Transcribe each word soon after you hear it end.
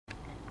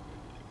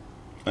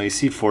Well, you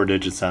see 4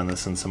 digits on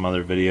this in some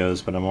other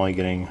videos, but I'm only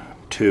getting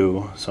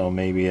 2, so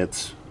maybe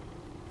it's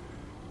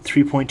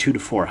 3.2 to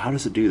 4. How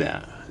does it do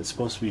that? It's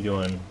supposed to be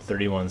doing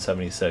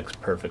 3176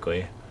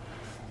 perfectly.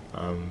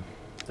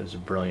 There's a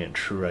brilliant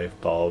true rife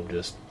bulb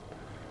just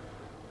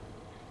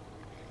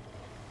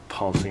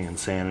pulsing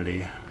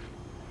insanity.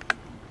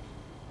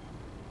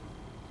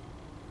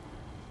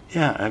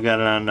 Yeah, I've got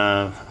it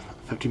on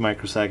 50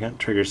 microsecond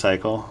trigger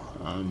cycle.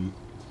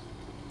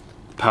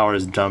 The power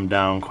is dumbed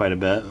down quite a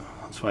bit.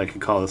 That's why I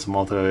could call this a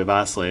multi-wave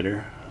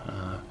oscillator.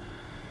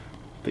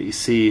 But you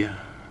see,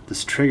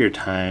 this trigger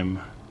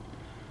time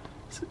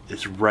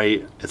is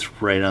right.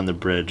 It's right on the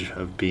bridge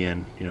of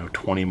being,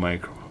 20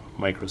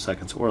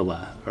 microseconds or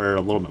less, or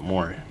a little bit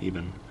more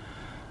even.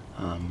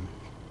 And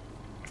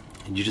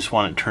you just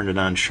want it turned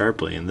on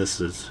sharply, and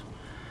this is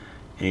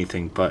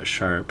anything but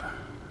sharp.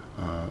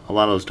 A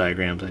lot of those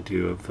diagrams I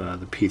do of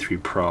the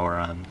P3 Pro are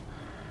on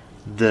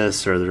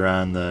this, or they're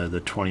on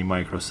the 20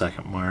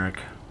 microsecond mark.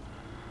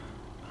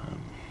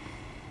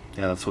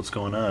 Yeah, that's what's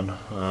going on.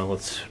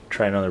 Let's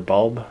try another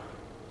bulb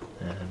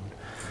and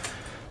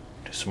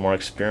do some more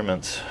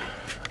experiments.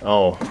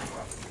 Oh,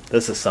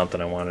 this is something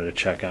I wanted to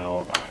check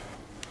out.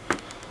 I've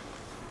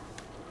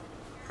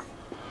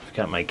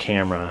got my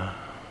camera,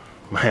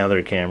 my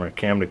other camera,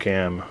 cam to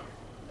cam.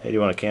 Hey, do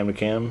you want a cam to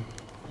cam?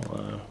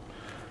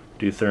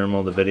 Do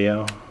thermal the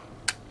video.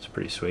 It's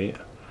pretty sweet.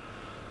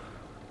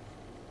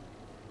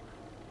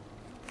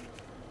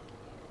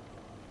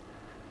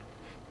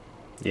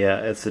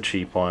 Yeah, it's a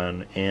cheap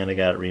one, and I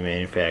got it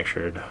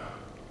remanufactured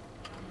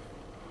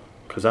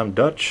because I'm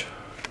Dutch.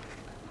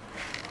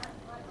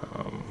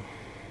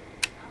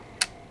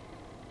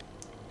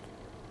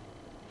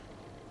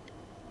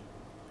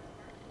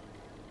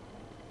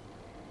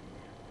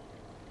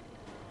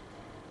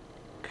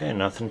 Okay,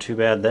 nothing too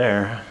bad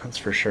there, that's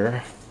for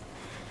sure.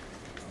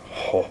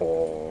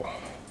 Oh.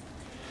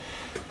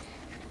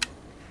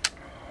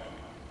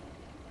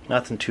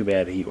 Nothing too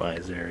bad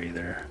heat-wise there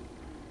either.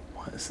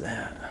 What is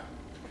that?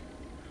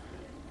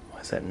 Why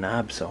is that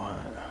knob so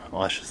hot?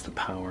 Oh, that's just the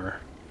power.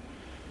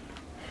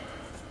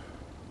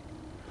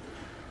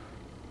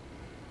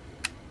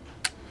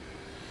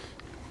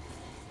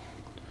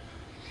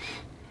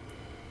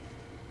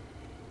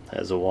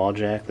 Has a wall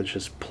jack that's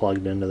just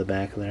plugged into the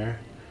back there.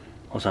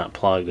 Well, it's not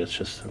plugged,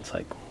 it's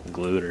like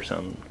glued or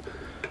something.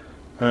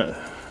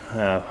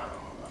 I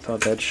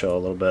thought that'd show a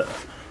little bit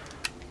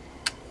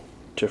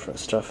different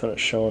stuff than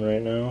it's showing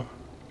right now.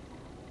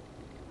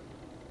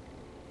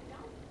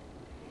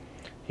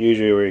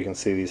 Usually where you can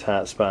see these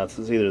hot spots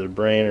is either the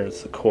brain or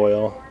it's the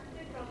coil.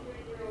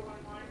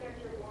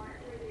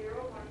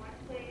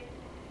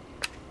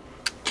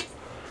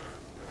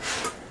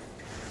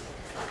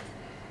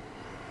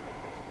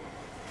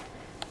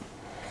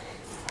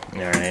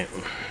 Alright,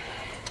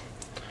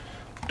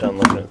 done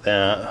looking at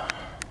that.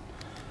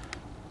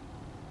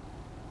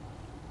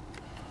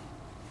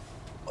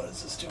 What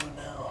is this doing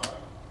now?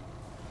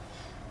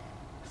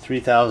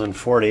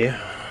 3040.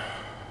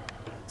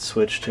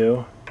 Switch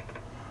to.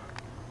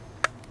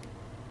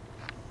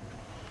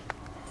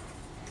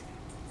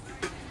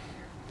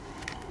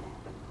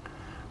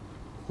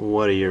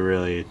 What are you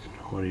really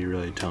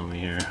telling me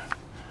here?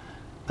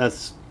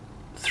 That's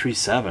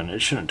 3.7. It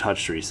shouldn't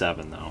touch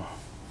 3.7 though.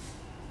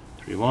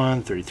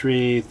 31,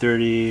 33,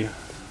 30.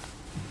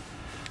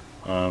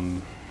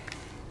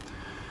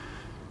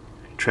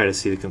 Try to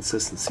see the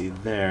consistency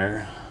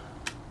there.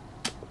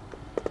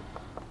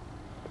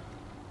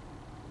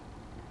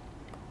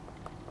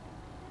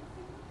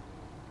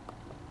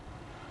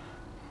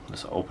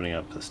 Just opening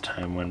up this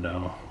time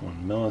window.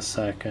 1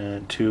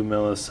 millisecond, 2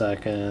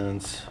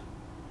 milliseconds,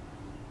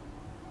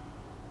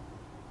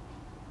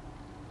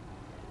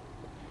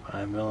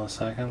 5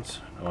 milliseconds.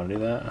 I want to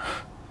do that.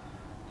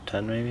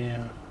 10 maybe?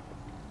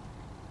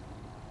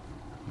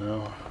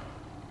 No.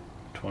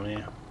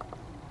 20.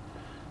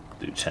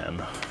 Do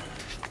 10.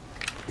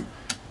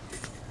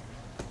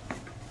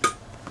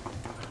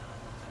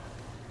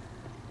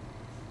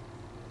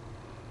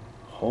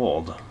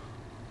 Hold.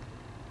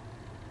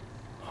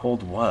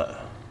 Hold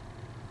what?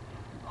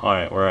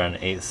 Alright, we're on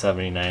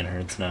 879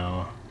 hertz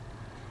now.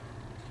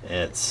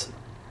 I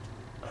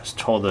was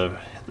told to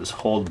hit this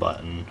hold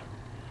button.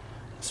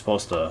 It's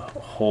supposed to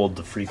hold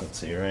the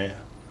frequency, right?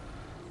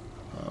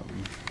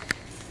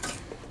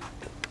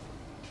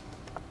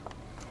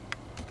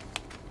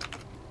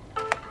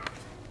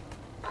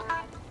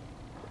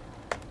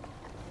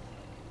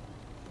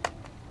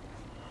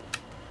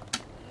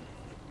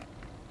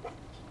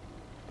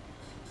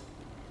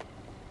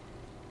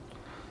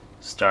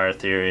 Star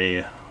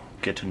Theory,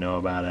 get to know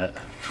about it.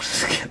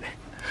 Just kidding.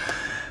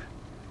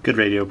 Good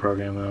radio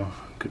program though.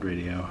 Good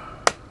radio.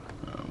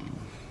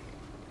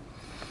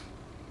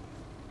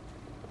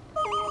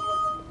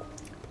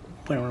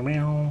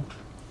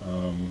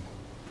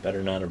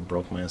 Better not have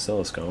broke my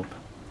oscilloscope.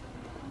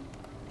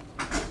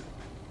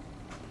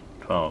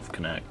 12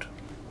 connect.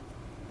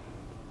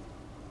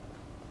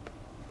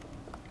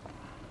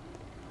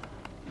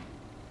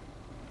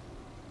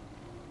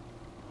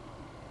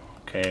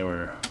 Okay,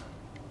 we're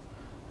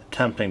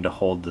tempting to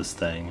hold this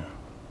thing.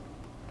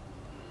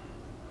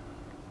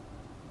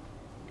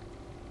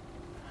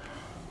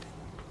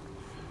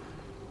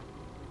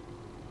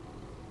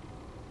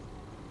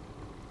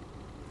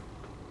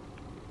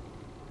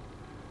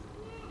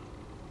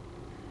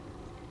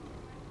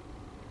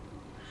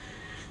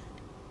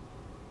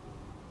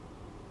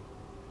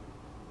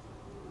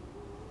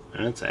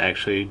 And it's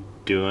actually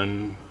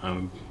doing, I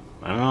don't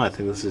know, I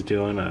think this is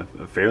doing a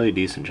fairly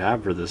decent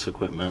job for this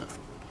equipment.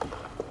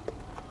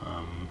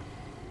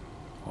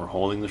 We're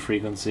holding the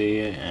frequency,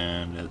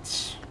 and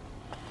it's,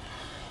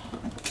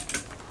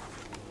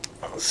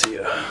 let's see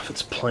if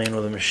it's playing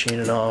with the machine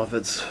at all, if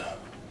it's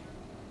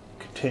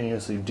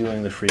continuously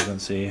doing the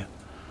frequency.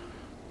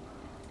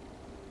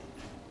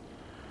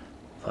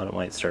 Thought it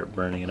might start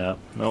burning it up.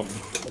 Nope,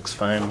 looks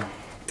fine.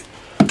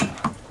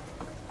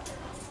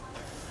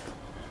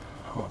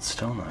 Oh, it's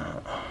still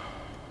not.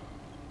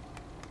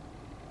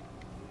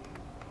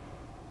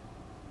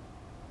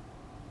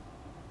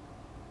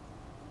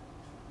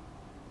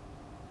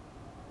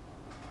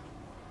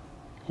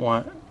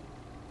 What?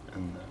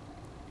 And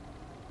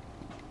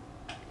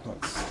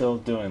it's still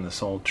doing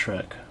this old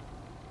trick.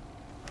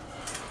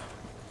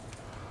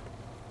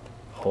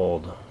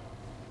 Hold.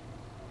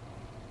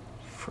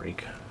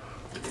 Freak.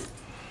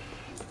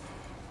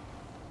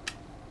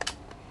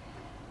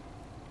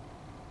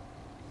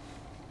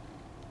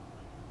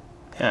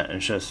 Yeah,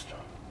 it's just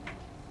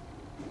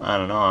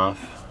on and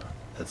off.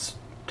 It's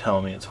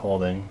telling me it's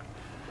holding.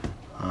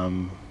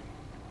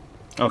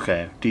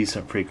 Okay,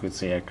 decent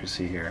frequency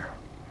accuracy here.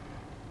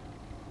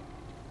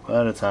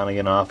 But it's on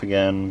again, off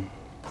again.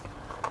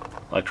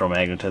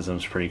 Electromagnetism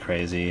is pretty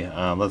crazy.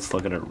 Let's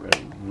look at it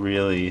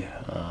really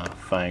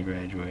fine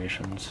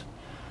graduations.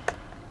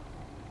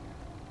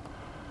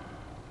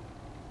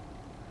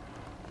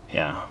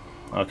 Yeah,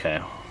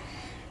 okay.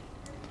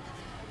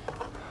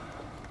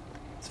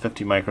 It's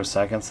 50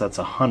 microseconds, that's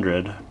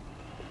 100.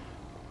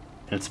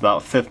 It's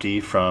about 50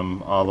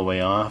 from all the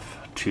way off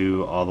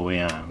to all the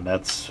way on.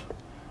 It's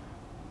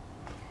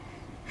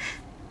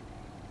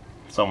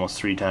almost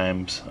 3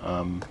 times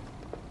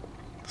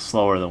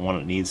slower than what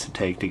it needs to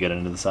take to get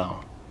into the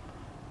cell.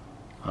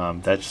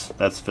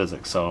 That's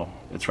physics, so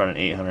it's running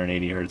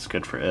 880 hertz,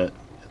 good for it.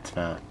 It's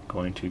not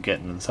going to get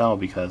into the cell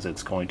because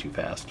it's going too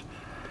fast.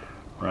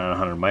 Around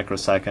 100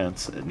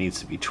 microseconds, it needs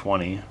to be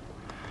 20.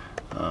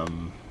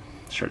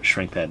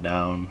 Shrink that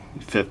down.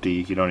 50,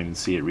 you don't even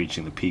see it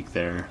reaching the peak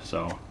there,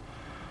 so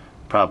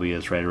probably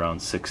is right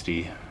around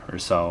 60 or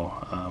so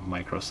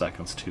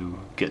microseconds to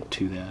get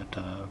to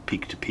that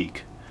peak to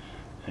peak,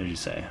 as you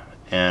say.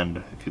 And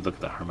if you look at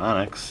the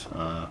harmonics,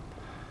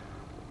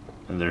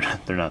 they're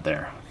not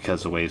there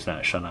because the wave's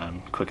not shut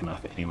on quick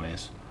enough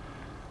anyways.